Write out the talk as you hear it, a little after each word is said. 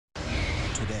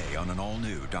Today on an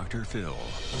all-new Dr. Phil.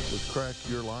 Was crack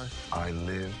your life? I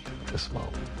lived to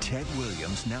smoke. Ted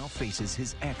Williams now faces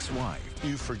his ex-wife.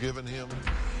 You've forgiven him?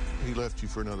 He left you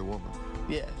for another woman.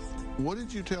 Yes. What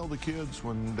did you tell the kids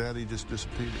when Daddy just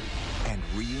disappeared? And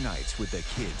reunites with the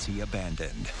kids he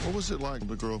abandoned. What was it like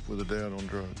to grow up with a dad on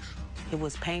drugs? It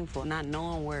was painful not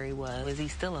knowing where he was. Was he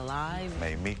still alive?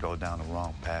 Made me go down the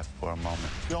wrong path for a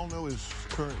moment. Y'all know his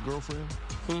current girlfriend?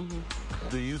 Mm-hmm.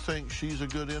 Do you think she's a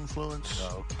good influence?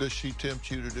 No. Does she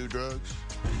tempt you to do drugs?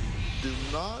 Do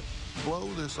not blow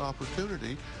this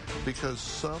opportunity because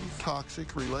some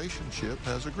toxic relationship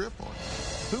has a grip on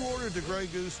you. Who ordered the Grey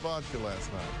Goose vodka last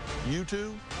night? You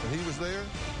two? And he was there?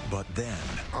 But then,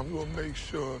 I'm gonna make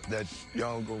sure that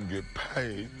y'all gonna get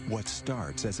paid. what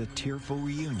starts as a tearful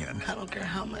reunion I don't care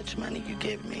how much money you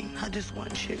give me. I just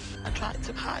want you. I tried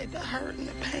to hide the hurt and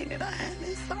the pain that I had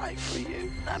inside for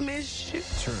you. I miss you.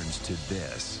 turns to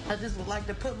this. I just would like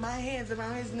to put my hands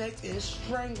around his neck and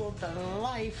strangle the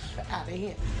life out of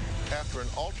him. After an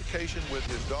altercation with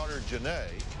his daughter, Janae,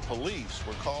 police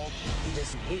were called. He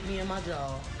just hit me in my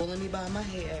jaw, pulling me by my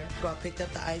hair. So I picked up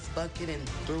the ice bucket and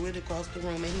threw it across the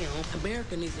room at him.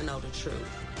 America needs to know the truth.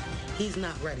 He's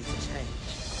not ready to change.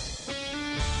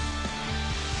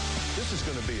 This is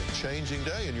going to be a changing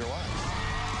day in your life.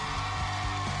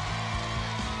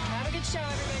 Have a good show,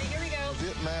 everybody. Here we go.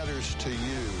 If it matters to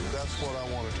you, that's what I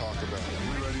want to talk about.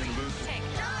 Are we ready in the booth?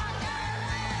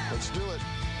 Let's do it.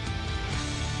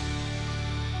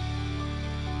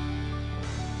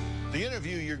 The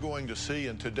interview you're going to see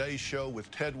in today's show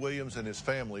with Ted Williams and his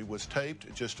family was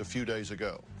taped just a few days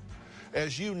ago.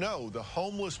 As you know, the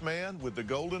homeless man with the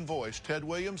golden voice, Ted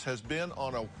Williams, has been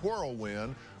on a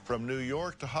whirlwind from New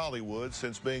York to Hollywood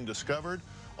since being discovered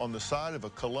on the side of a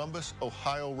Columbus,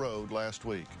 Ohio road last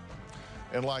week.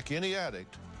 And like any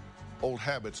addict, old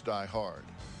habits die hard.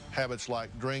 Habits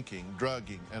like drinking,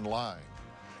 drugging, and lying.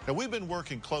 Now, we've been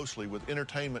working closely with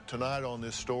Entertainment Tonight on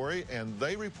this story, and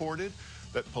they reported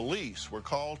that police were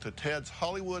called to Ted's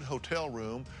Hollywood hotel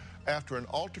room after an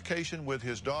altercation with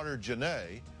his daughter,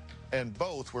 Janae, and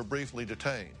both were briefly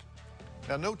detained.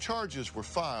 Now, no charges were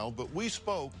filed, but we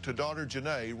spoke to daughter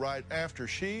Janae right after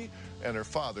she and her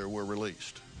father were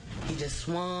released. He just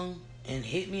swung and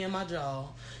hit me in my jaw,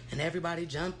 and everybody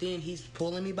jumped in. He's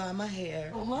pulling me by my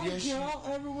hair. Oh, I don't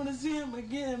ever want to see him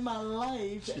again in my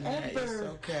life, Janae, ever. it's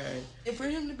okay. And for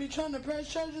him to be trying to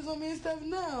press charges on me and stuff,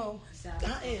 no.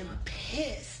 I am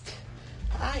pissed.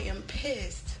 I am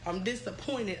pissed. I'm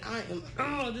disappointed.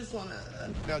 I just want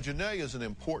to... Now, Janae is an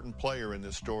important player in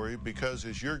this story because,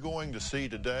 as you're going to see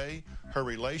today, her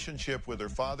relationship with her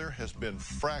father has been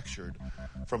fractured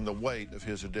from the weight of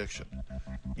his addiction.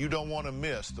 You don't want to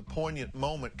miss the poignant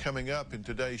moment coming up in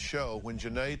today's show when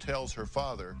Janae tells her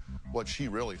father what she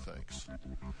really thinks.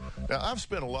 Now, I've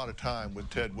spent a lot of time with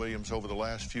Ted Williams over the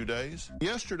last few days.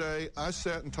 Yesterday, I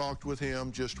sat and talked with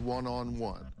him just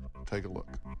one-on-one. Take a look.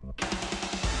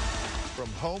 From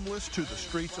homeless to the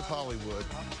streets of Hollywood,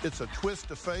 it's a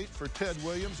twist of fate for Ted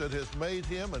Williams that has made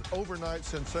him an overnight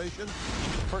sensation.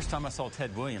 The first time I saw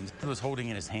Ted Williams, he was holding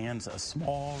in his hands a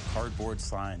small cardboard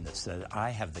sign that said, "I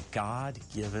have the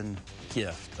God-given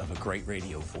gift of a great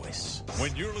radio voice."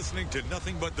 When you're listening to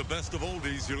nothing but the best of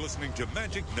oldies, you're listening to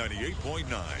Magic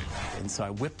 98.9. And so I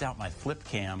whipped out my flip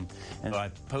cam and I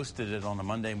posted it on a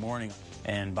Monday morning.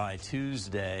 And by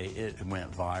Tuesday, it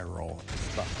went viral.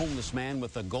 The homeless man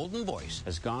with the golden voice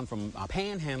has gone from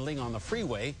panhandling on the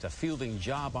freeway to fielding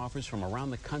job offers from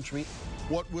around the country.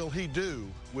 What will he do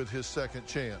with his second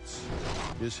chance?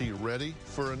 Is he ready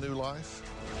for a new life?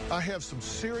 I have some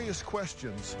serious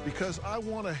questions because I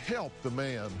want to help the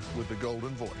man with the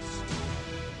golden voice.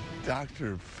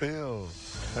 Dr. Phil.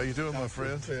 How you doing, my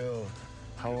friend? Phil.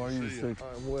 How are you, sir?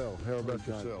 I'm well. How about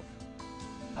yourself?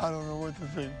 I don't know what to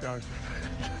think, Dr.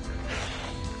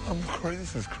 I'm crazy.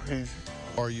 This is crazy.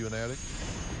 Are you an addict?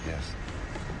 Yes.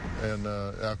 And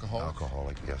alcoholic?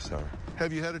 Alcoholic, yes, sir.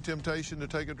 Have you had a temptation to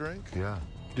take a drink? Yeah.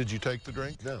 Did you take the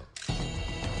drink? No. So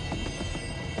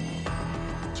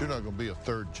you're not going to be a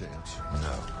third chance.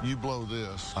 No. You blow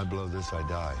this. I blow this, I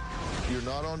die. You're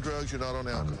not on drugs, you're not on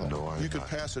alcohol. No, I'm You could not.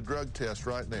 pass a drug test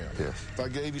right now. Yes. If I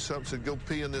gave you something, said go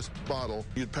pee in this bottle,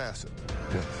 you'd pass it.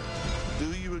 Yes.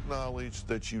 Do you acknowledge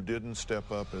that you didn't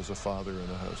step up as a father and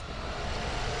a husband?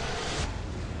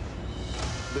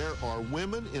 There are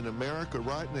women in America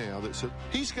right now that said,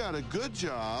 he's got a good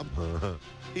job,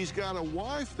 he's got a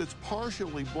wife that's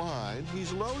partially blind,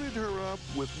 he's loaded her up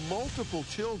with multiple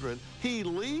children, he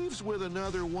leaves with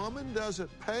another woman, doesn't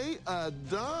pay a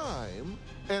dime,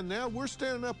 and now we're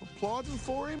standing up applauding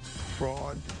for him?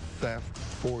 Fraud, theft,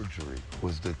 forgery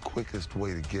was the quickest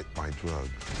way to get my drug.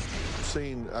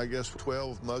 seen, I guess,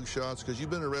 12 mugshots because you've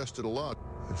been arrested a lot.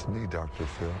 It's me, Dr.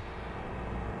 Phil.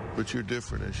 But you're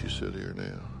different as you sit here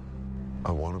now.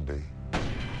 I want to be.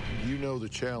 You know the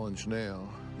challenge now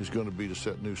is going to be to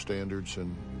set new standards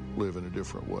and live in a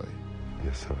different way.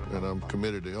 Yes, sir. And I'm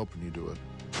committed to helping you do it.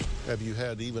 Have you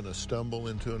had even a stumble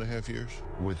in 2.5 years?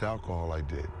 With alcohol, I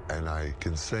did. And I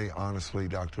can say honestly,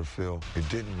 Dr. Phil, it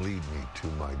didn't lead me to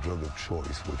my drug of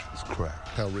choice, which was crack.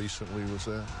 How recently was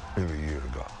that? Maybe a year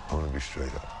ago. I want to be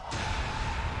straight up.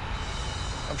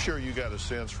 I'm sure you got a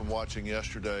sense from watching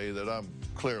yesterday that I'm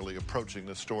clearly approaching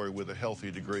this story with a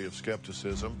healthy degree of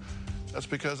skepticism. That's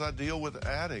because I deal with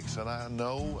addicts and I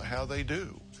know how they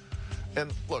do.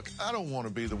 And look, I don't want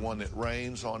to be the one that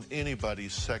rains on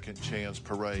anybody's second chance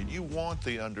parade. You want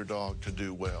the underdog to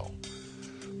do well.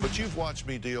 But you've watched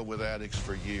me deal with addicts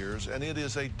for years, and it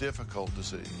is a difficult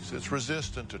disease. It's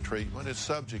resistant to treatment. It's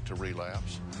subject to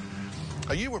relapse.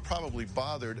 You were probably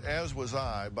bothered, as was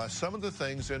I, by some of the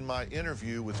things in my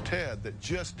interview with Ted that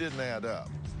just didn't add up.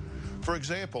 For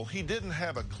example, he didn't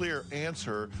have a clear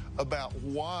answer about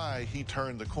why he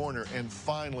turned the corner and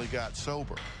finally got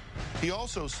sober. He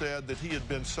also said that he had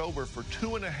been sober for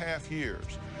 2.5 years,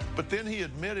 but then he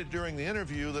admitted during the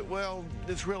interview that, well,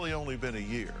 it's really only been a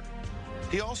year.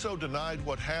 He also denied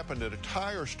what happened at a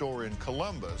tire store in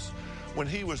Columbus when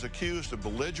he was accused of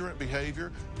belligerent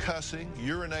behavior, cussing,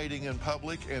 urinating in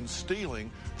public, and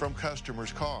stealing from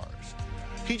customers' cars.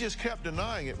 He just kept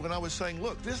denying it when I was saying,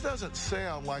 look, this doesn't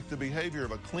sound like the behavior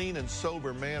of a clean and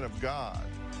sober man of God.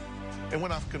 And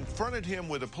when I've confronted him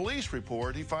with a police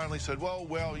report, he finally said,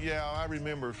 well, yeah, I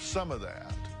remember some of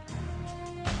that.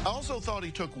 I also thought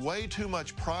he took way too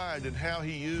much pride in how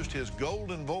he used his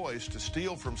golden voice to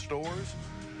steal from stores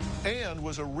and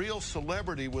was a real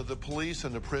celebrity with the police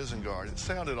and the prison guard. It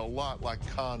sounded a lot like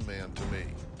con man to me.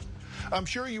 I'm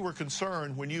sure you were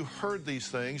concerned when you heard these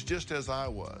things, just as I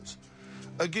was.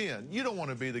 Again, you don't want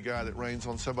to be the guy that rains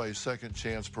on somebody's second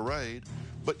chance parade,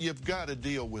 but you've got to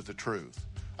deal with the truth.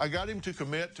 I got him to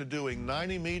commit to doing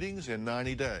 90 meetings in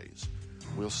 90 days.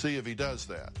 We'll see if he does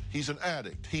that. He's an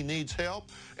addict. He needs help,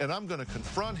 and I'm going to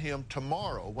confront him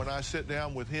tomorrow when I sit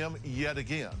down with him yet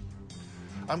again.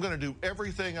 I'm going to do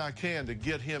everything I can to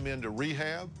get him into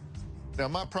rehab. Now,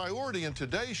 my priority in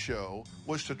today's show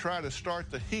was to try to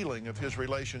start the healing of his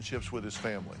relationships with his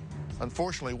family.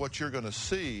 Unfortunately, what you're going to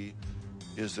see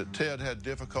is that Ted had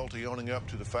difficulty owning up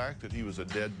to the fact that he was a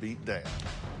deadbeat dad.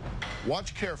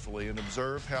 Watch carefully and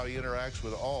observe how he interacts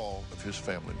with all of his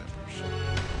family members.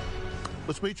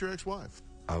 Let's meet your ex-wife.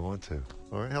 I want to.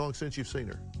 All right. How long since you've seen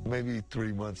her? Maybe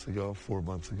 3 months ago, 4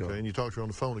 months ago. Okay, and you talked to her on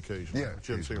the phone occasionally? Yeah.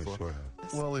 You haven't seen her for a while?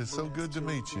 Sure. Well, it's so good to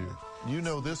meet you. You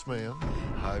know this man.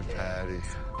 Hi, Patty.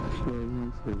 Let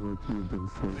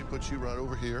me put you right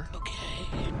over here.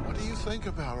 Okay. What do you think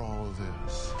about all of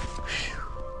this?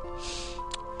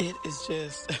 It is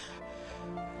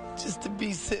just to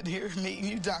be sitting here meeting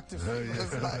you, Dr. Phil.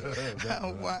 It's like,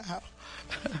 oh, wow.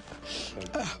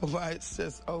 Why it's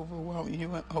just overwhelming.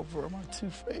 You and Oprah are my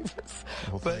two favorites.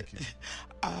 Well, but thank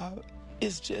you.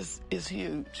 It's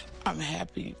huge. I'm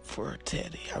happy for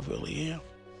Teddy. I really am.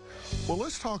 Well,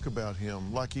 let's talk about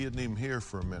him like he isn't even here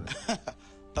for a minute.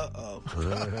 Uh-oh.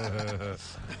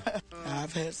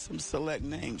 I've had some select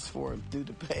names for him through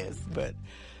the past, but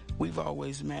we've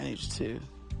always managed to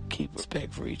keep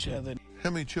respect for each other. How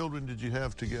many children did you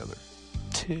have together?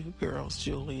 2 girls,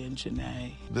 Julie and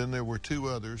Janae. Then there were 2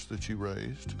 others that you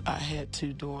raised. I had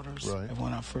 2 daughters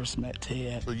when I first met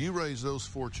Ted. So you raised those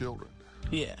 4 children.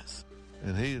 Yes.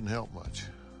 And he didn't help much.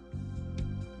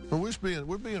 Well,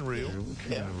 we're being real.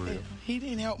 Yeah, he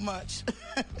didn't help much.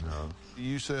 No.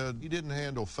 You said he didn't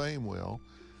handle fame well,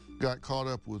 got caught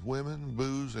up with women,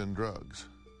 booze, and drugs.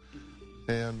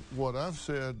 And what I've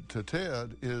said to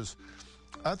Ted is,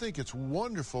 I think it's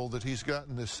wonderful that he's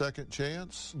gotten this second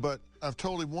chance, but I've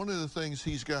told him one of the things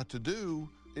he's got to do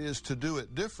is to do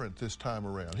it different this time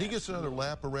around. He gets another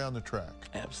lap around the track.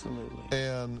 Absolutely.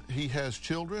 And he has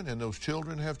children, and those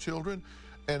children have children.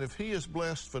 And if he is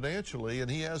blessed financially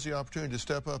and he has the opportunity to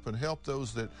step up and help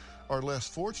those that are less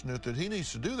fortunate, that he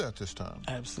needs to do that this time.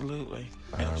 Absolutely.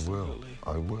 Absolutely.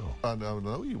 I will. I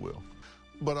know you will.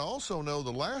 But I also know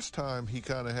the last time he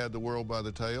kind of had the world by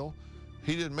the tail,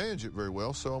 he didn't manage it very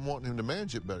well, so I'm wanting him to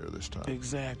manage it better this time.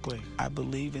 Exactly. I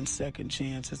believe in second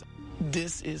chances.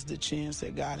 This is the chance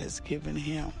that God has given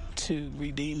him to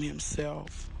redeem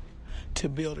himself, to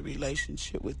build a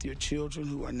relationship with your children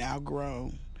who are now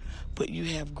grown. But you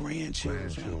have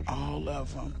grandchildren, all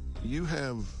of them. You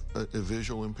have a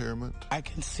visual impairment? I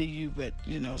can see you, but,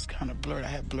 it's kind of blurred. I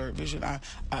have blurred vision.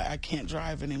 I can't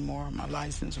drive anymore. My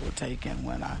license was taken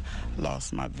when I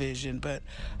lost my vision. But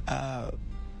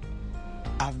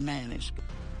I've managed.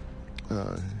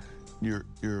 You're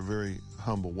a very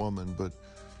humble woman, but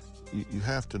you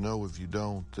have to know, if you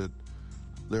don't, that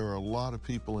there are a lot of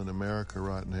people in America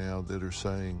right now that are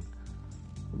saying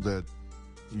that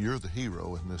you're the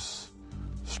hero in this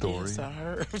story. Yes, I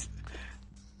heard.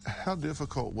 How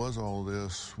difficult was all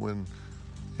this when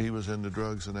he was into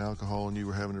drugs and alcohol and you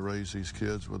were having to raise these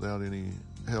kids without any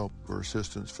help or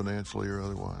assistance financially or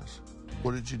otherwise?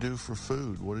 What did you do for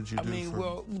food? What did you do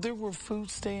well, there were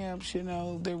food stamps, you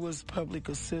know, there was public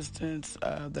assistance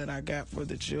that I got for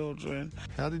the children.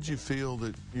 How did you feel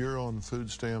that you're on food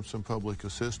stamps and public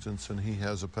assistance and he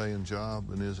has a paying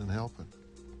job and isn't helping?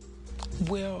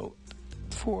 Well,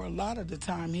 for a lot of the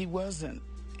time, he wasn't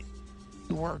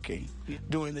working.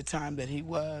 During the time that he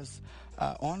was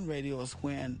on radios,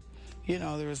 when, you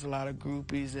know, there was a lot of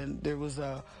groupies and there was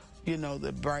you know,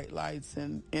 the bright lights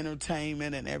and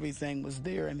entertainment and everything was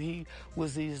there, and he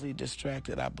was easily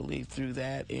distracted, I believe, through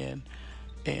that, and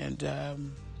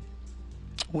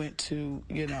went to,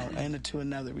 you know, into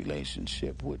another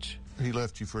relationship, which... He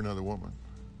left you for another woman?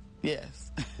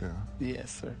 Yes. Yeah.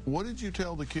 Yes, sir. What did you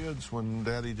tell the kids when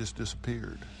Daddy just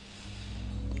disappeared?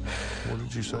 What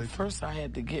did you say? Well, first I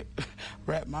had to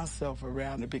wrap myself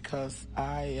around it, because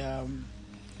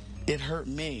it hurt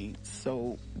me,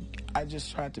 so I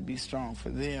just tried to be strong for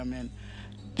them and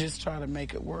just try to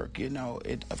make it work. You know,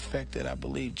 it affected, I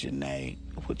believe, Janae,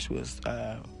 which was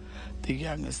the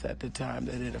youngest at the time,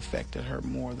 that it affected her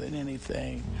more than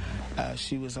anything.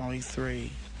 She was only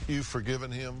 3. You've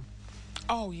forgiven him?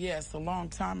 Oh, yes, a long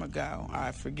time ago,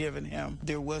 I've forgiven him.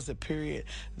 There was a period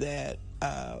that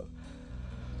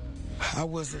I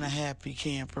wasn't a happy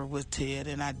camper with Ted,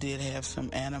 and I did have some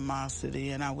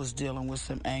animosity, and I was dealing with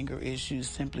some anger issues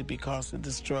simply because of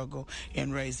the struggle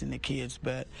in raising the kids.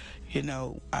 But, you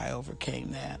know, I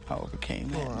overcame that. Well,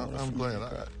 I'm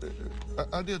glad.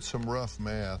 I did some rough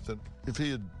math, and if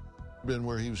he had been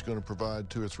where he was going to provide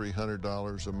 $200 or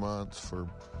 $300 a month for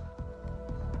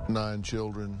 9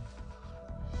 children,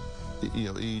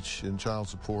 you know, each in child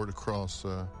support across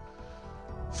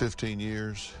 15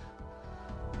 years,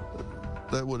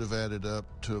 that would have added up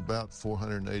to about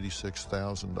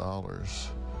 $486,000.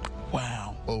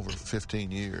 Wow. Over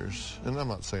 15 years. And I'm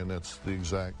not saying that's the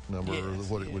exact number or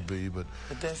what it would be, but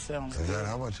that sounds Is that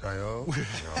how much I owe?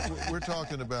 we're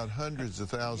talking about hundreds of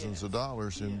thousands of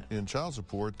dollars in child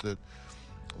support that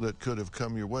could have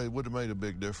come your way. It would have made a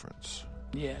big difference.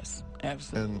 Yes,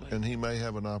 absolutely. And he may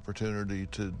have an opportunity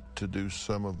to do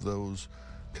some of those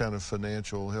kind of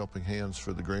financial helping hands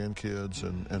for the grandkids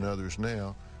and others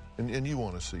now. And you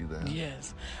want to see that.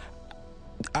 Yes.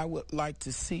 I would like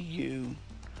to see you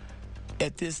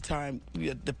at this time,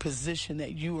 the position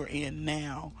that you are in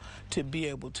now, to be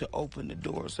able to open the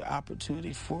doors of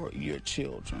opportunity for your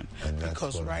children.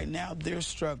 Because right now they're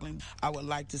struggling. I would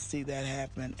like to see that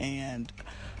happen, and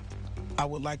I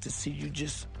would like to see you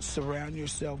just surround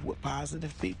yourself with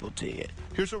positive people, Ted.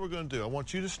 Here's what we're going to do. I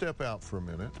want you to step out for a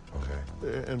minute.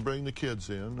 Okay. And bring the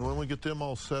kids in. When we get them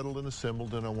all settled and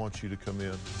assembled, then I want you to come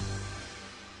in.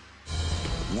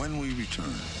 When we return.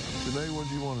 Janae, what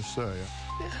do you want to say?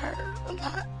 It hurt a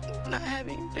lot not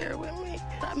having you there with me.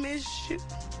 I miss you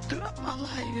throughout my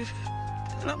life.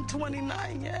 And I'm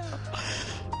 29 now.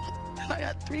 And I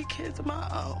got 3 kids of my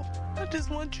own. I just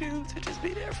want you to just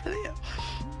be there for them.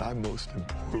 I most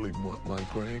importantly want my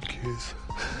grandkids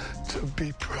to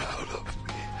be proud of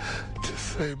me, to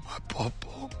say my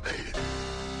papa made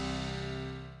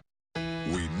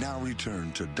it. We now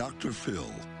return to Dr.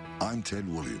 Phil. I'm Ted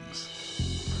Williams.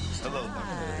 Hello,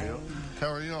 Dr. Phil. How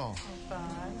are y'all?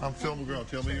 I'm Phil McGraw.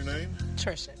 Tell me your name.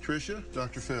 Trisha. Trisha.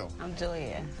 Dr. Phil. I'm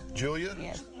Julia. Julia?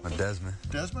 Yes. I'm Desmond.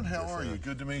 Desmond, how are you?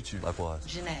 Good to meet you. Likewise.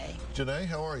 Janae. Janae,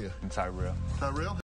 how are you? I'm Tyrell. Tyrell?